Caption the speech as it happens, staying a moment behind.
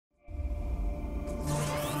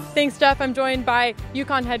Thanks, Jeff. I'm joined by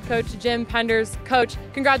UConn head coach Jim Penders. Coach,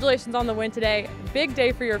 congratulations on the win today. Big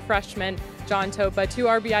day for your freshman, John Toppa. 2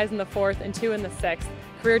 RBIs in the 4th and 2 in the 6th.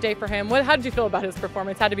 Career day for him. How did you feel about his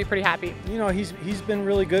performance? Had to be pretty happy. You know, he's been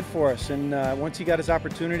really good for us, and once he got his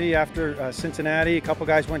opportunity after Cincinnati, a couple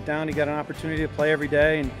guys went down. He got an opportunity to play every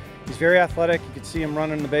day, and he's very athletic. You could see him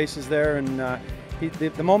running the bases there, and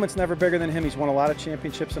the moment's never bigger than him. He's won a lot of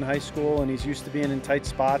championships in high school, and he's used to being in tight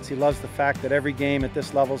spots. He loves the fact that every game at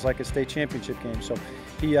this level is like a state championship game, so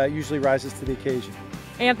he usually rises to the occasion.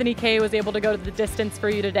 Anthony Kay was able to go to the distance for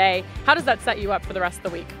you today. How does that set you up for the rest of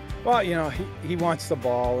the week? Well, you know, he wants the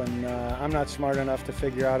ball, and I'm not smart enough to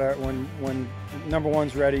figure out when number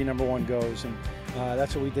one's ready, number one goes, and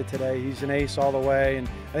that's what we did today. He's an ace all the way, and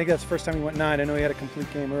I think that's the first time he went 9. I know he had a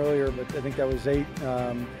complete game earlier, but I think that was 8,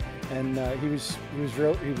 and he was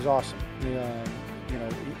awesome. You know,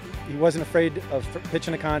 he wasn't afraid of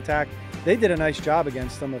pitching to contact. They did a nice job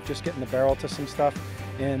against him of just getting the barrel to some stuff,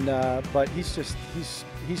 and but he's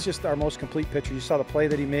just our most complete pitcher. You saw the play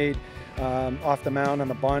that he made off the mound on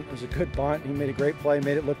the bunt. It was a good bunt. He made a great play,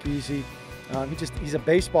 made it look easy. He's a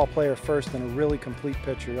baseball player first and a really complete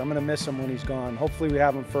pitcher. I'm going to miss him when he's gone. Hopefully we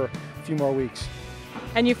have him for a few more weeks.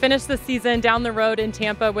 And you finished the season down the road in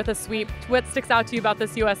Tampa with a sweep. What sticks out to you about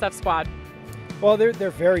this USF squad? Well, they're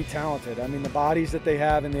very talented. I mean, the bodies that they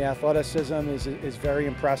have and the athleticism is very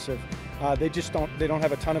impressive. They don't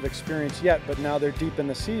have a ton of experience yet, but now they're deep in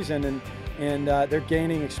the season, and they're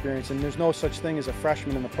gaining experience, and there's no such thing as a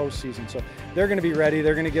freshman in the postseason. So they're going to be ready.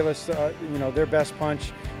 They're going to give us you know, their best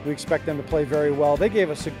punch. We expect them to play very well. They gave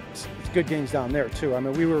us good games down there too. I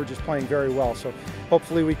mean, we were just playing very well. So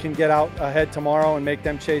hopefully we can get out ahead tomorrow and make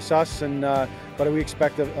them chase us, and but we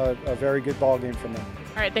expect a very good ball game from them.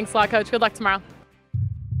 All right, thanks a lot, Coach. Good luck tomorrow.